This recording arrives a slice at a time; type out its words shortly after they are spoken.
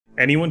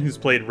Anyone who's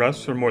played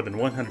Rust for more than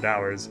 100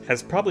 hours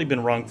has probably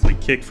been wrongfully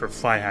kicked for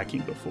fly hacking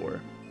before.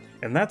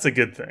 And that's a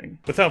good thing.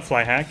 Without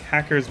fly hack,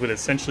 hackers would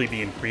essentially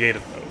be in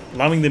creative mode,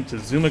 allowing them to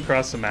zoom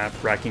across the map,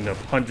 racking up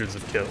hundreds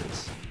of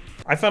kills.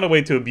 I found a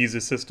way to abuse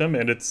this system,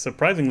 and it's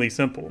surprisingly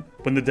simple.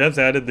 When the devs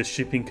added the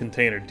shipping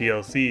container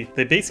DLC,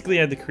 they basically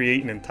had to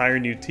create an entire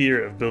new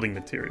tier of building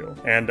material.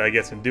 And I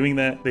guess in doing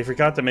that, they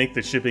forgot to make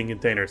the shipping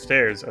container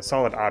stairs a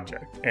solid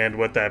object. And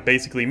what that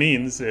basically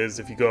means is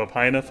if you go up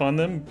high enough on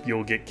them,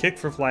 you'll get kicked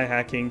for fly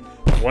hacking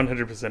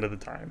 100% of the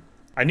time.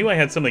 I knew I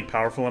had something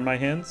powerful on my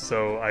hands,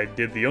 so I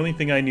did the only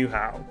thing I knew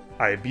how.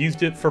 I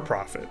abused it for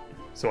profit.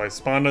 So I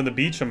spawned on the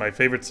beach on my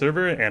favorite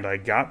server, and I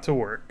got to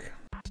work.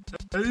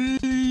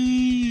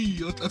 Hey,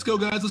 let's go,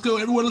 guys. Let's go.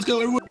 Everyone, let's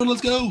go. Everyone,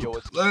 let's go.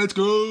 Let's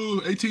go.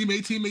 A team,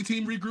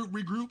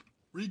 regroup.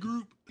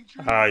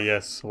 Ah,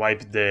 yes,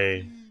 wipe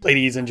day.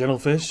 Ladies and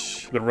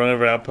gentlefish, I'm gonna run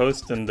over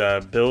Outpost and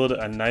build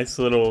a nice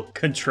little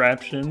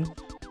contraption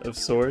of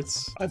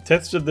sorts. I've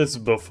tested this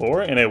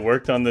before and it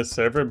worked on this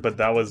server, but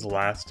that was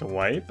last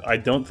wipe. I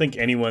don't think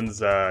anyone's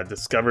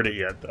discovered it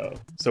yet though.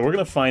 So we're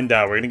gonna find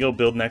out. We're gonna go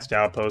build next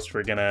Outpost.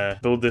 We're gonna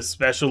build this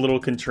special little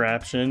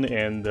contraption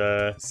and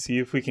see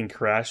if we can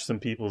crash some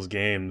people's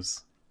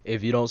games.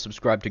 If you don't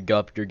subscribe to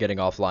Gupp, you're getting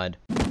offline.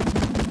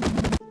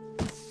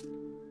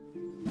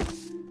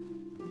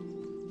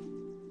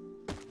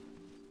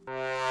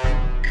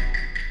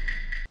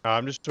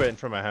 I'm just waiting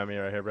for my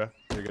homie right here, bro.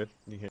 You're good.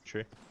 You can hit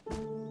tree.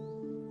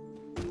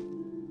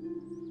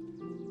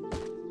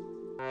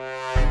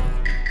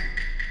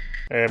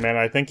 Hey man,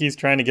 I think he's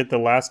trying to get the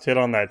last hit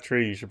on that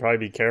tree. You should probably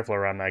be careful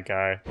around that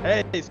guy.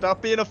 Hey,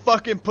 stop being a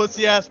fucking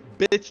pussy-ass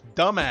bitch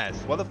dumbass.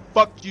 Why the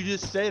fuck did you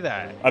just say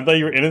that? I thought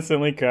you were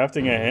innocently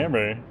crafting a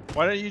hammer.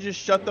 Why don't you just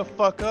shut the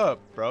fuck up,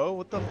 bro?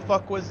 What the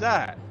fuck was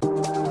that?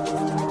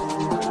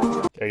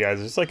 Okay guys,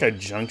 there's like a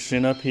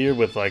junction up here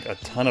with like a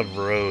ton of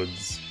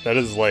roads. That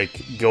is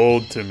like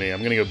gold to me.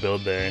 I'm gonna go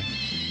build there.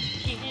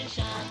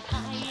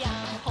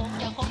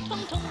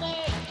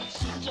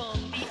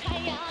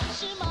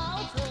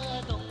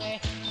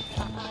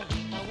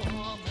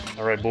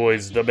 Alright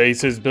boys, the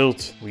base is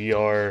built. We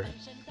are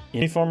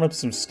gonna farm up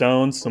some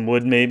stone, some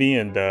wood maybe,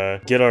 and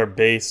get our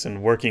base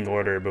in working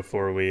order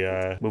before we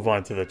move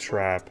on to the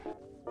trap.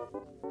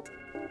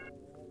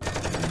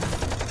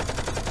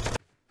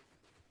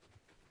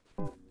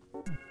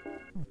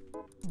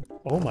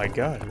 Oh my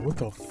god, what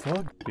the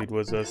fuck? It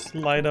was a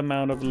slight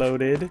amount of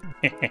loaded.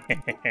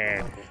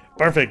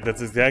 Perfect,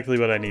 that's exactly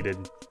what I needed.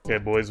 Okay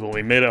boys, well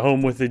we made it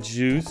home with the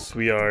juice.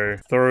 We are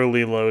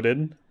thoroughly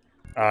loaded.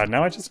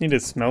 Now I just need to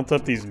smelt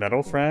up these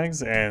metal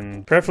frags,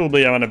 and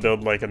preferably I want to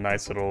build like a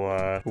nice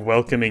little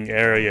welcoming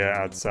area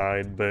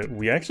outside, but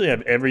we actually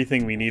have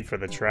everything we need for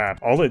the trap.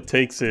 All it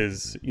takes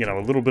is, you know,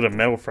 a little bit of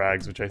metal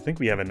frags, which I think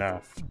we have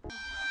enough.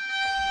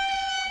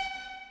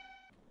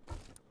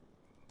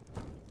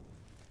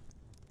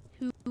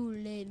 Who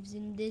lives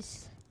in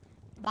this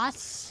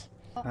bus?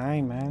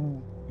 Hi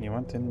man, you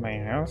want in my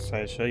house?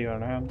 I'll show you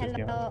around.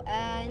 Hello,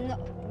 no.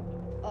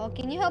 Oh,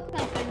 can you help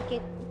my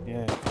friend?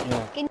 Yeah.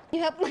 Can you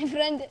help my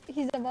friend?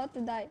 He's about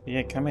to die.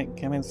 Yeah, come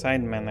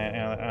inside, man.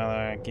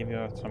 I'll give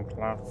you some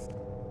cloth.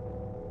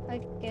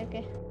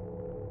 Okay.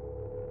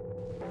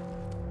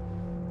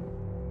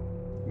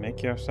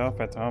 Make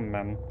yourself at home,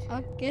 man.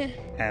 Okay.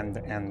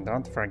 And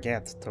don't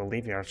forget to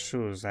leave your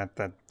shoes at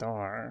the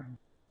door.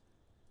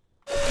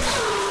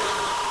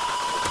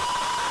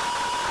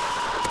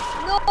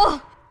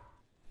 No!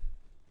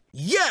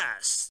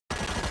 Yes!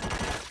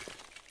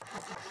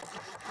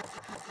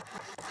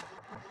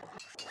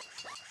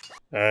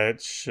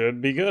 It should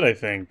be good, I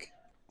think.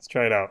 Let's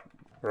try it out.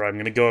 Or I'm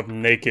gonna go up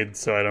naked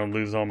so I don't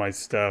lose all my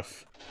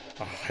stuff.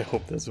 Oh, I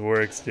hope this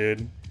works,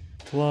 dude.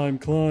 Climb.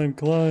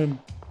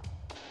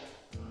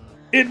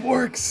 It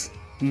works!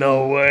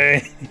 No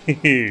way!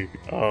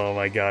 Oh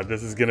my god,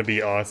 this is gonna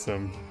be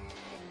awesome.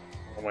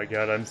 Oh my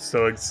god, I'm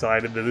so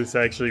excited that this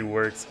actually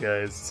works,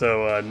 guys.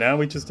 So now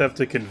we just have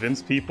to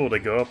convince people to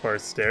go up our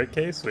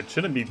staircase, which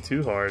shouldn't be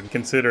too hard,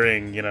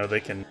 considering, you know, they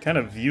can kind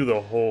of view the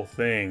whole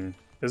thing.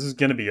 This is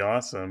gonna be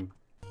awesome.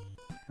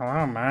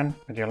 Hello, man.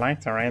 Would you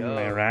like to ride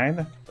my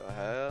ride? The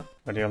hell?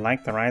 Would you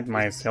like to ride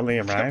my silly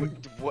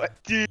ride? What?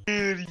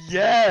 Dude,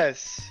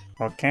 yes!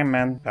 Okay,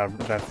 man.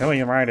 The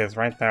silly ride is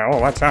right there. Oh,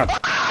 watch out!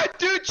 Ah,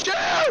 dude,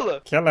 chill!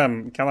 Kill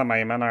him,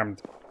 I'm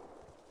unarmed.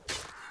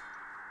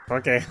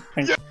 Okay.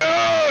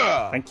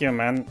 Yeah! Thank you,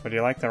 man. Would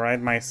you like to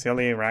ride my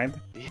silly ride?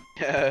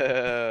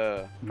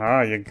 Yeah.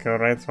 No, you go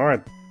right for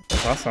it.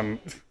 Awesome.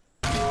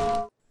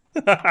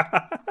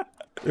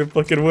 It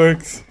fucking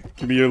works.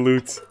 Give me your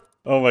loot.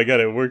 Oh my god,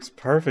 it works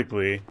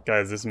perfectly.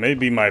 Guys, this may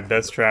be my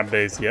best trap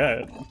base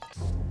yet.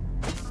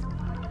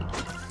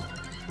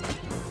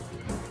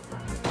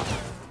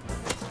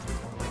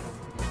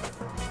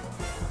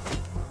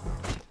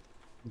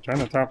 I'm trying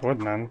to top wood,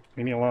 man.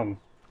 Leave me alone.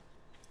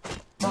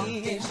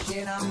 Alright,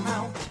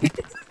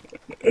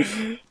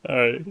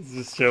 let's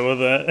just chill with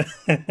that.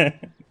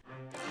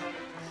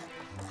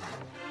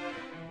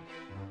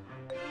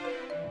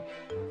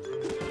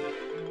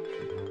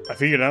 I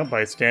figured out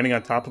by standing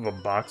on top of a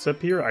box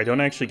up here, I don't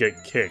actually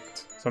get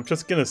kicked. So I'm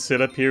just gonna sit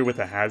up here with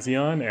a hazy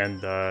on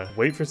and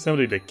wait for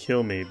somebody to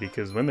kill me,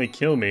 because when they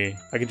kill me,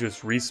 I can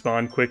just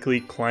respawn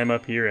quickly, climb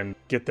up here, and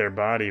get their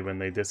body when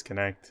they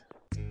disconnect.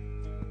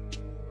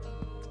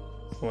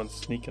 Someone's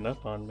sneaking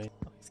up on me.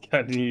 He's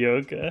got any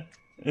yoga.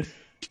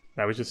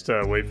 I was just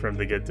wait for him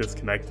to get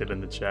disconnected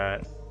in the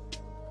chat.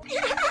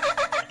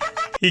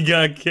 He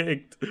got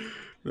kicked.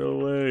 No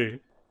way.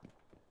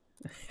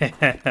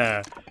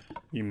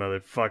 You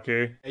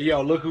motherfucker. Hey,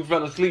 yo, look who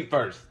fell asleep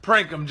first.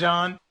 Prank him,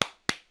 John.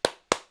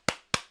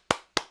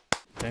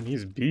 Man,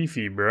 he's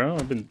beefy, bro.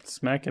 I've been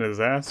smacking his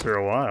ass for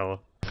a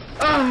while.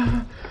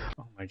 Oh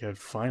my god,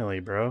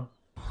 finally, bro.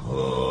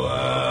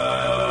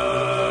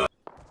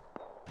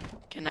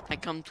 Can I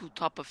come to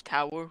top of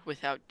tower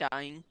without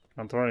dying?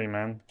 Don't worry,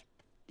 man.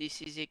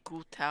 This is a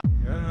cool tower.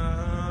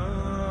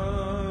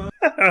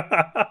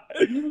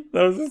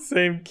 That was the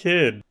same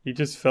kid. He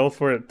just fell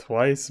for it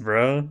twice,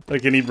 bro.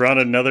 Like, and he brought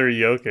another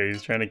yoke.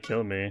 He's trying to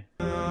kill me.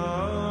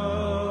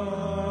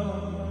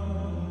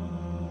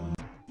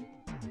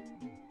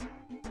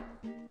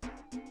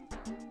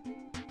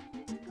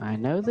 I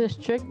know this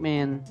trick,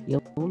 man.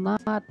 You'll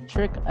not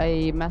trick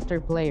a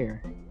master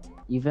player.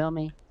 You feel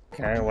me?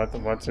 Okay,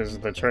 what is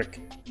the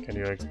trick? Can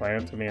you explain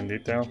it to me in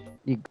detail?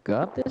 You go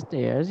up the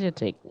stairs, you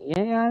take...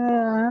 Yeah,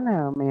 I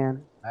know,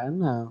 man. I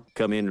know.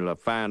 Come in to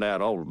find out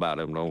all about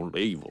him, old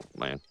evil,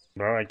 man.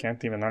 Bro, I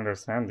can't even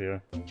understand you.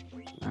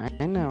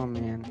 I know,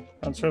 man.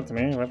 Don't shoot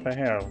me, what the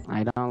hell?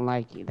 I don't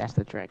like you, that's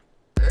the trick.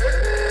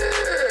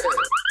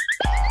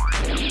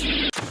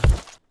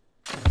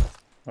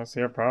 What's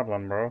your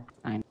problem, bro?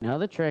 I know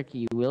the trick,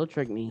 you will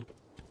trick me.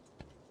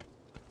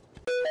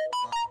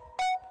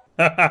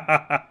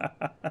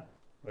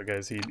 Look,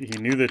 guys, he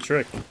knew the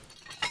trick.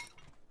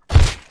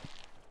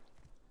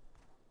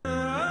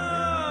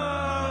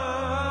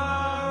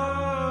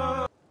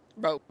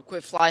 Bro,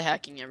 quit fly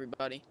hacking,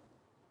 everybody.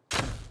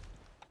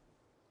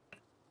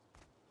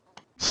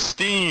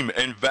 Steam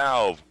and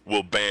Valve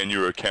will ban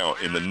your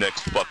account in the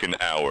next fucking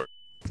hour.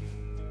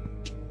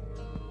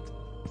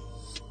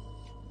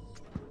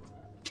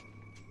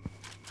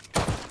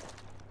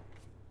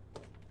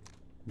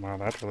 Wow,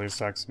 that really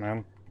sucks,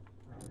 man.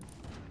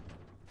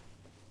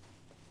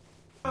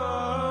 Hey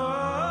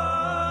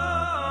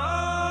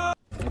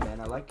man,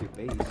 I like your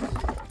base.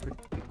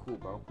 Pretty cool,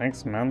 bro.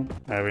 Thanks, man.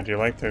 Would you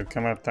like to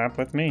come up top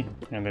with me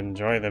and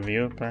enjoy the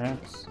view,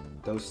 perhaps?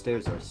 Those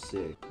stairs are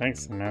sick.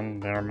 Thanks,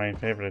 man. They're my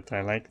favorite.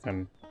 I like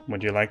them.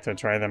 Would you like to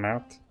try them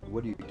out?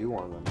 What do you do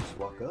on them? Just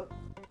walk up?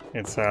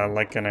 It's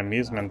like an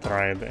amusement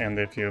ride, and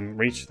if you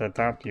reach the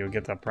top, you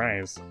get a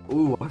prize.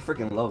 Ooh, I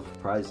freaking love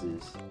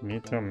prizes. Me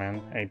too,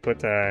 man. I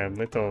put a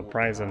little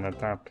prize on the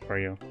top for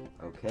you.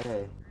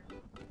 Okay.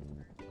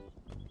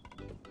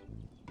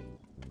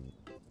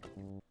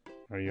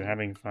 Are you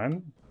having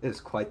fun? It's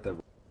quite the...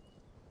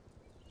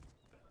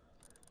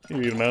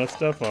 Dude, the amount of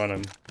stuff on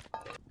him.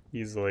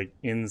 He's like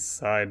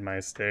inside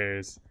my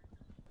stairs.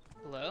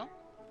 Hello?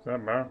 What's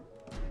up, bro?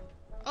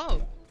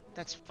 Oh,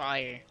 that's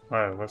fire.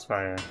 What? What's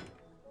fire?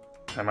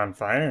 I'm on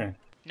fire?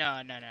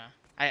 No.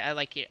 I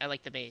like it. I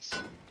like the base.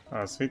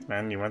 Oh, sweet,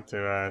 man. You want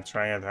to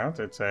try it out?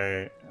 It's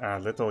a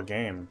little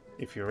game.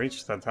 If you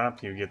reach the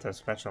top, you get a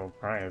special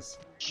prize.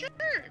 Sure.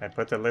 I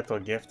put a little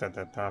gift at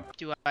the top.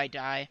 Do I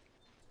die?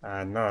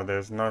 No,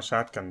 there's no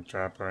shotgun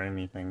trap or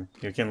anything.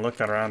 You can look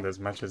around as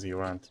much as you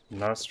want.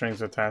 No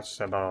strings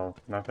attached at all.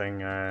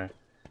 Nothing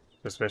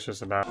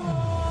suspicious about.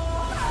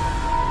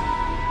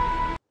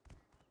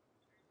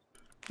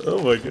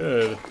 Oh my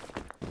god.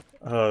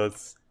 Oh,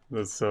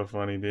 that's so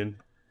funny, dude.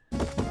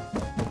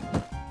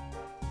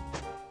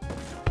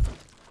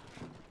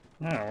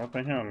 Oh, what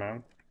the hell,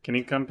 man? Can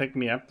you come pick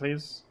me up,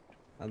 please?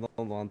 I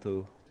don't want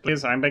to.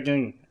 Please, I'm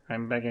begging.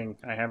 I'm begging.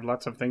 I have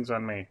lots of things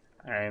on me.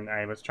 And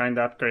I was trying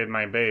to upgrade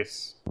my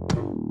base.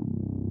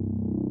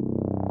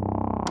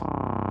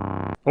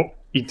 Oh,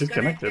 he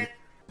disconnected.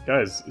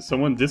 Guys,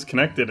 someone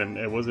disconnected and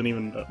it wasn't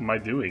even my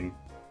doing.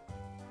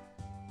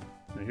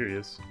 Oh, here he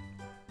is.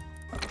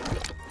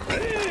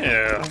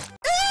 Yeah.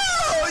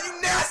 Ew,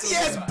 you nasty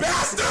ass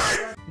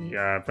bastard! He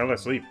fell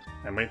asleep.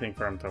 I'm waiting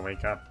for him to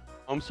wake up.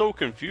 I'm so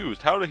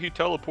confused. How did he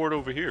teleport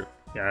over here?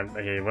 Yeah,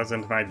 it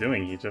wasn't my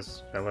doing. He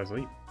just fell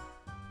asleep.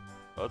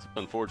 That's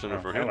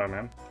unfortunate for him. Hello,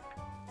 man.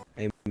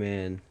 Hey,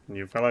 man.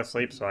 You fell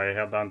asleep, so I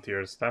held on to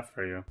your stuff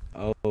for you.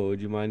 Oh,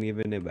 would you mind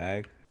giving it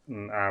back?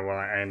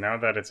 Well, now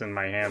that it's in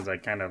my hands, I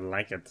kind of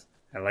like it.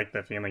 I like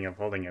the feeling of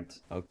holding it.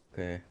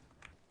 Okay.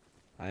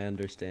 I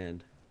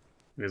understand.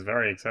 He was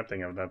very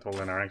accepting of that whole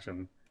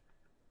interaction.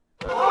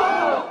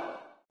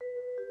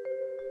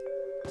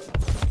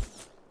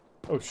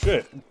 Oh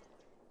shit!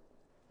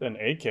 An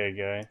AK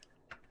guy.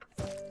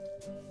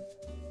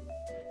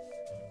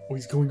 Oh,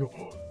 he's going.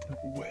 Oh, no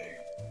way!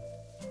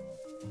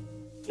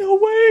 No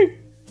way!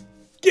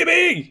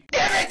 Gimme!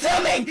 Give it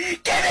to me!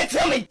 Give it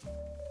to me!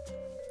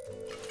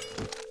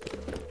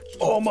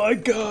 Oh my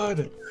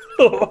god!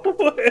 Oh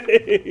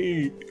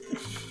wait!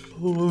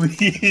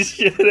 Holy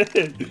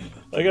shit!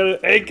 I got an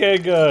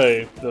AK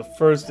guy! The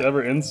first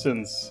ever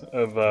instance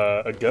of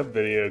a gupp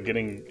video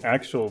getting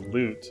actual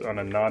loot on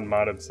a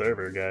non-modded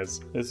server,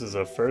 guys. This is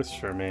a first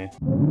for me.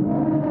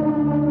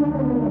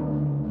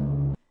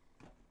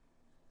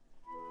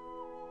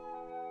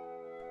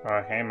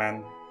 Oh, hey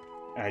man.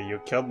 You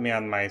killed me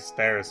on my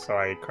stairs, so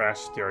I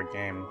crashed your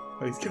game.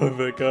 Please go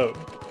back up.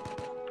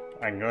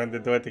 I'm going to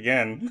do it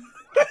again.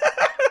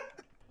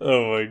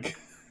 Oh my god.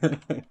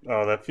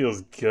 Oh, that feels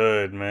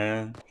good,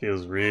 man.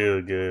 Feels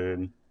real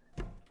good.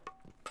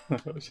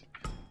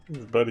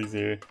 His buddy's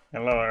here.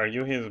 Hello, are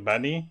you his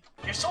buddy?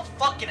 You're so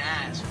fucking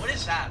ass. What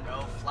is that,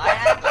 bro? Fly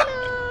hack?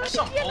 That's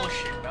some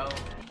bullshit, bro.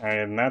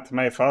 Not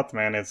my fault,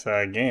 man. It's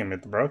a game.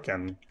 It's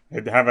broken.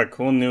 It have a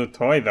cool new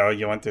toy, though.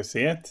 You want to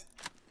see it?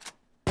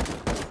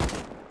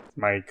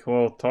 My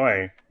cool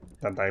toy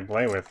that I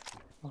play with.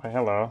 Oh,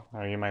 hello.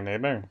 Are you my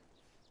neighbor?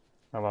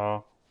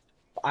 Hello.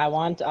 I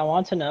want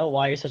to know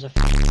why you're such a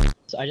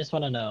I just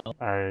want to know.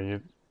 Are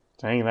you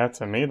saying that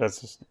to me?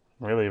 That's just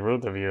really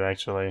rude of you,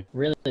 actually.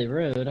 Really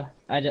rude.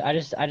 I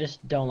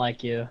just don't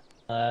like you.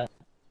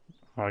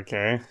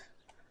 Okay.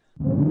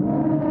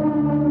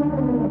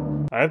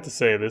 I have to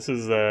say, this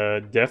is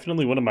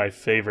definitely one of my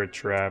favorite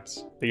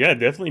traps. But yeah,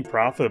 definitely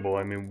profitable.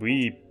 I mean,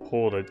 we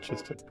pulled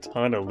just a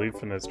ton of loot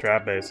from this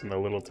trap base in the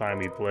little time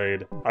we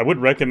played. I would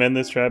recommend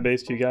this trap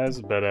base to you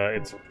guys, but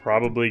it's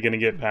probably going to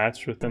get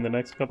patched within the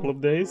next couple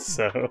of days.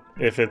 So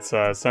if it's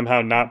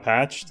somehow not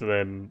patched,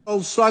 then...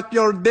 Oh, suck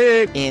your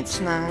dick! It's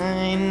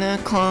 9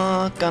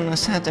 o'clock on a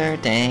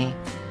Saturday.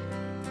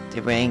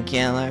 The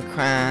regular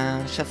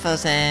crowd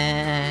shuffles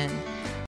in.